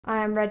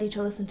I am ready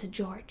to listen to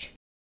George.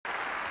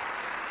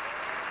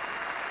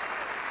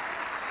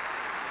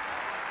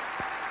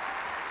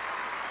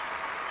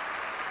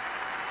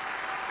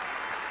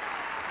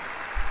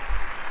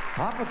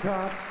 Papa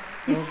Top.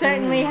 He's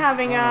certainly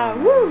having a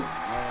woo.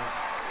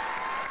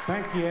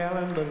 Thank you,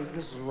 Alan, but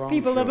this is wrong.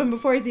 People love him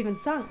before he's even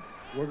sung.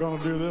 We're going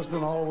to do this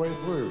one all the way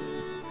through.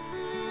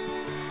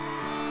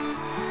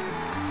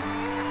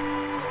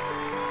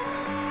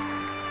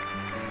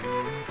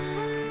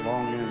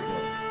 Long intro.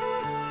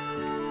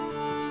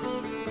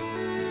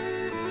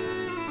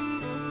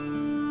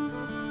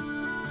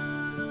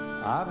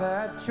 I've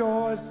had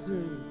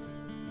choices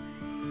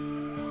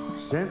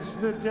since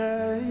the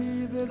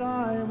day that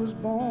I was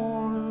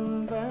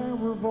born. There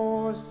were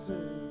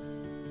voices.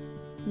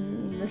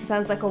 This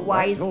sounds like a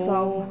wise that told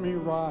song. me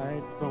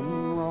right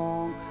from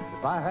wrong.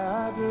 If I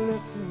had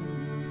listened,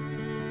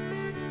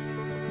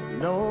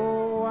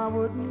 no, I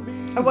wouldn't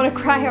be. I want to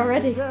cry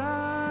already.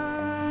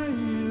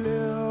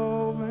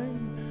 Living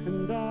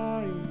and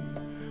dying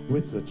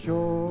with the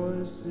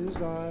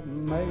choices I've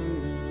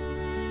made.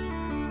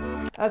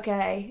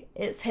 Okay,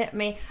 it's hit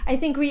me. I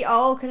think we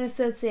all can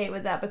associate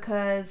with that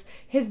because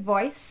his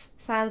voice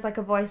sounds like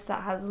a voice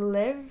that has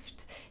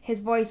lived.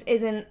 His voice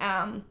isn't,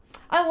 I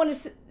don't want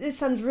to, this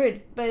sounds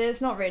rude, but it's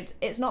not rude.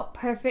 It's not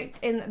perfect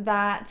in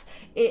that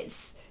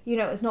it's, you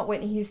know, it's not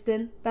Whitney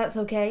Houston. That's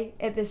okay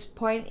at this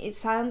point. It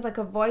sounds like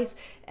a voice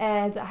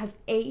that has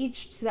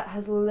aged, that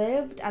has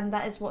lived, and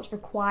that is what's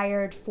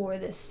required for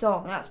this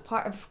song. That's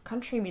part of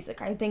country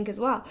music, I think, as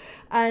well.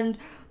 And,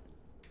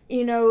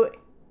 you know,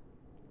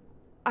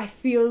 I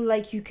feel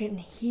like you can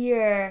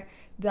hear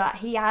that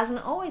he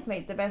hasn't always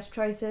made the best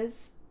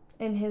choices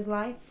in his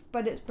life,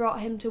 but it's brought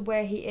him to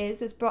where he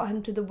is. It's brought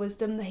him to the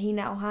wisdom that he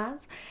now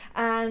has.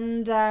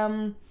 And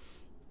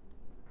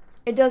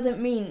it doesn't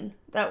mean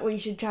that we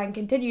should try and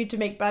continue to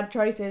make bad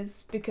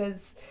choices,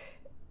 because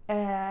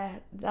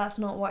that's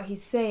not what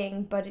he's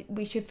saying, but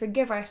we should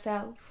forgive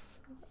ourselves,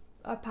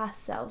 our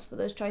past selves, for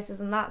those choices.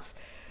 And that's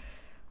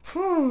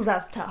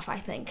tough, I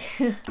think.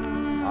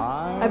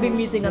 I've been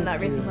musing on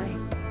that recently.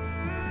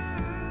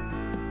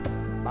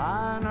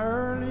 By an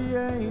early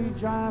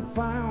age I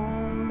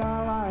found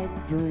I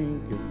like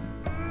drinking.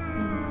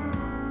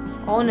 It's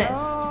honest. No,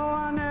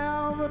 I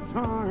never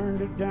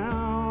turned it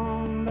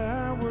down.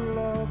 There were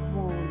loved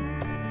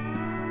ones,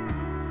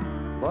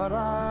 but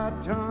I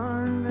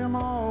turned them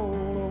all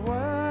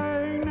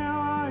away. Now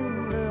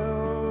I'm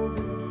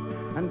living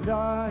and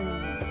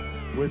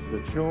dying with the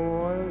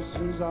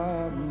choices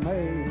I've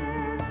made.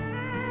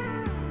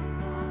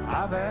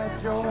 I've had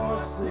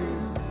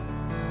choices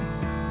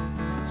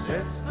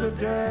since the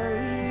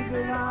day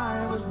that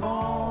I was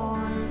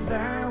born.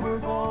 There were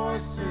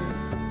voices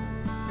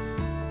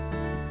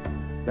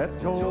that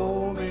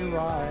told me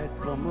right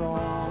from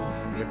wrong.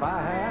 If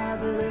I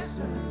had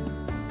listened,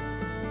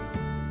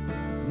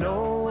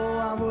 no,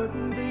 I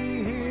wouldn't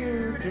be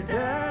here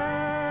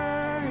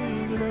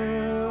today,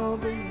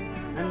 living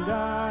and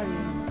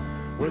dying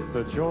with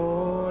the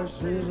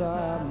choices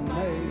I've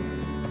made.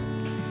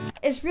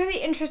 It's really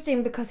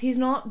interesting because he's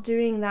not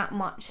doing that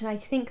much, and I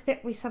think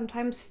that we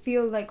sometimes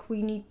feel like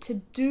we need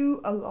to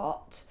do a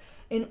lot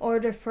in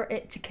order for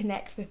it to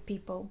connect with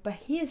people, but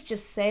he is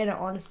just saying it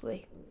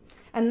honestly.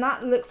 And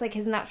that looks like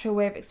his natural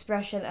way of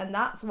expression, and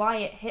that's why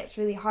it hits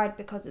really hard,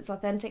 because it's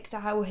authentic to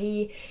how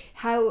he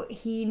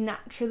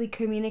naturally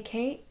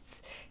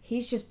communicates.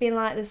 He's just been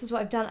like, this is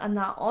what I've done, and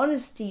that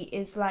honesty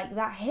is like,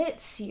 that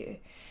hits you.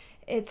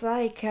 It's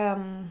like,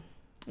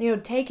 you know,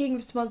 taking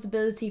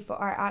responsibility for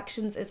our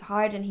actions is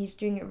hard, and he's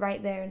doing it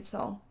right there in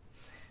song.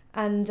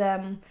 And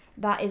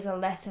that is a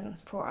lesson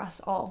for us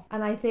all.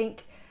 And I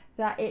think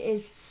that it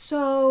is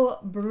so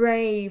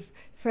brave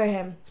for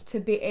him to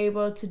be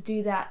able to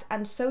do that,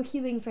 and so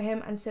healing for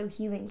him and so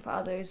healing for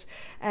others.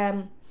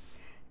 Now,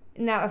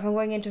 if I'm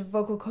going into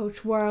vocal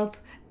coach world,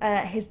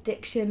 his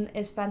diction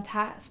is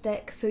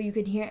fantastic, so you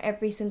can hear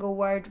every single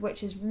word,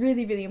 which is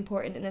really, really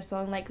important in a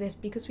song like this,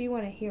 because we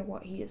want to hear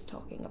what he is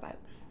talking about,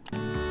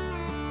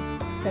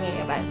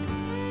 singing about.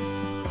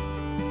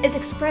 It's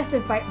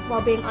expressive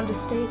while being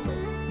understated.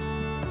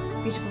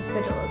 Beautiful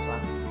fiddle as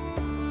well.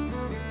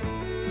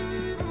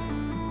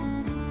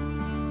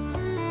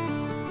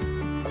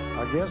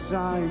 I guess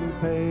I'm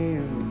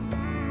paying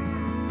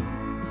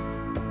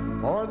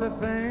for the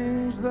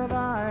things that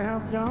I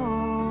have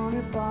done.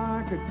 If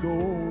I could go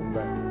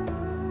back,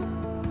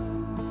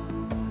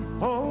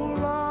 oh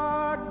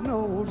Lord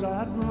knows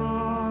I'd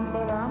run,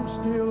 but I'm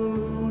still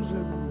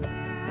losing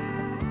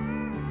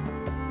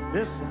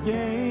this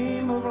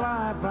game of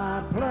life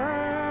I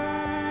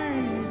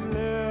played,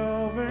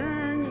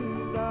 living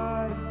and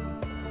dying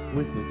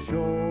with the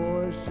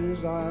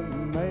choices I've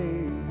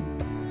made.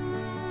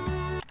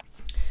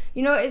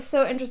 You know, it's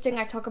so interesting,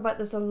 I talk about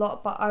this a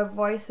lot, but our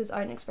voices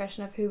are an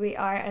expression of who we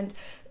are, and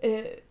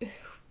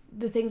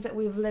the things that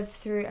we've lived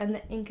through, and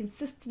the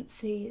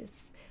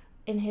inconsistencies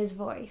in his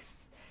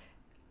voice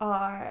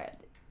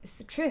it's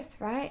the truth,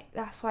 right?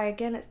 That's why,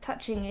 again, it's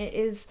touching. It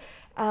is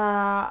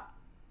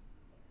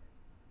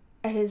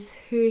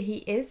who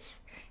he is.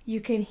 you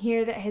can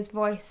hear that his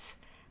voice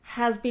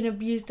has been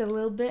abused a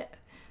little bit,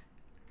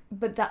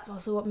 but that's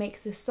also what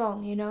makes this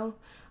song, you know?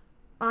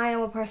 I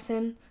am a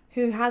person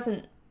who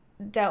hasn't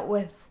dealt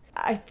with,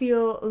 I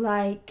feel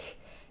like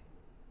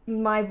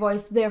my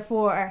voice,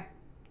 therefore,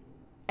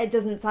 it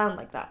doesn't sound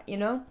like that, you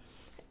know?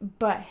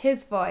 But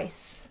his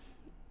voice,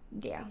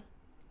 yeah,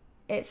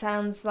 it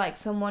sounds like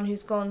someone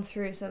who's gone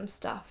through some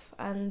stuff,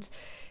 and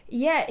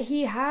yeah,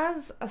 he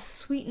has a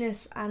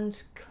sweetness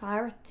and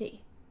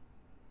clarity.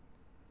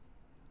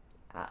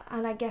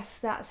 And I guess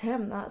that's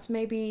him. That's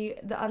maybe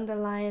the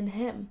underlying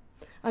him.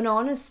 An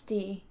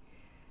honesty.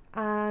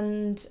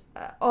 And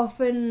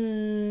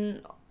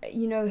often,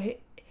 you know,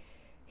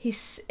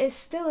 it's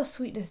still a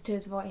sweetness to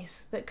his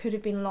voice that could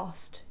have been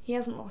lost. He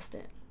hasn't lost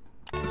it.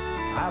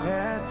 I've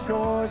had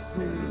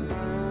choices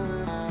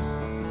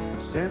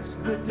since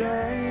the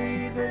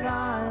day that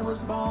I was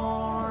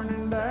born,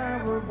 and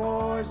there were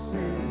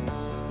voices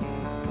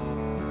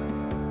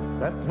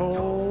that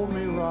told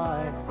me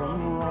right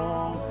from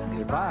wrong.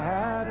 If I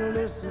had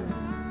listened,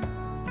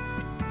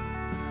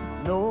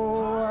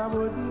 no, I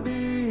wouldn't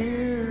be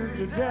here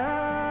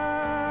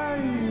today,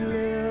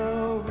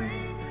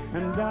 living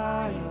and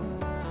dying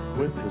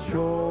with the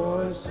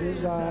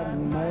choices I've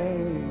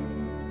made.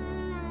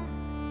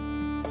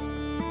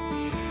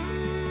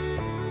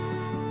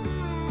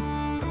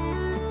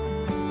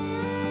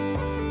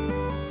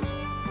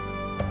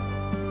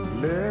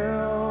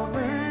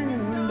 Living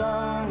and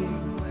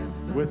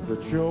dying with the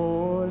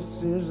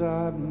choices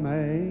I've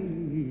made.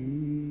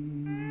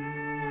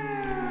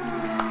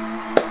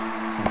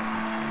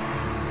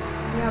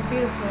 Yeah,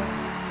 beautiful.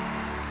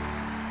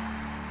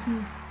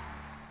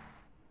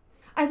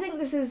 I think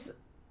this is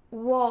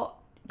what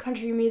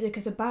country music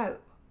is about.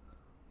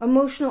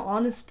 Emotional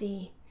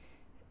honesty,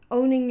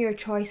 owning your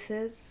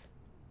choices,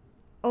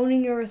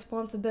 owning your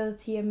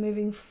responsibility, and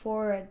moving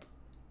forward.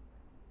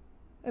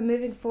 And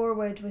moving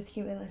forward with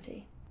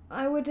humility.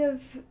 I would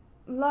have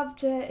loved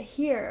to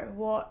hear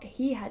what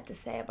he had to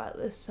say about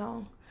this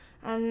song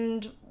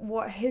and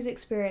what his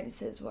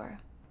experiences were.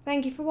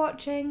 Thank you for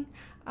watching.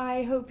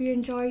 I hope you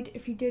enjoyed.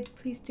 If you did,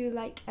 please do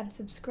like and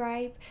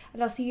subscribe,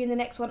 and I'll see you in the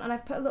next one. And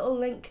I've put a little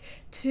link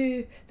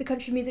to the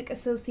Country Music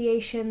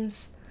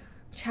Association's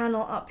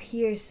channel up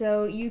here,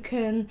 so you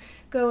can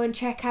go and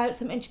check out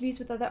some interviews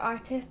with other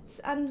artists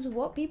and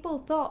what people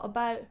thought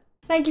about.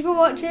 Thank you for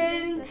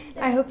watching.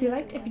 I hope you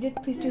liked. If you did,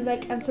 please do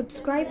like and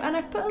subscribe. And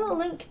I've put a little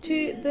link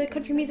to the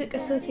Country Music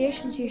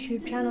Association's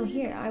YouTube channel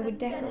here. I would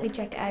definitely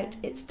check it out.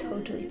 It's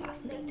totally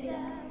fascinating.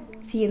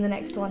 See you in the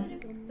next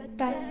one.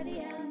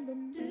 Bye.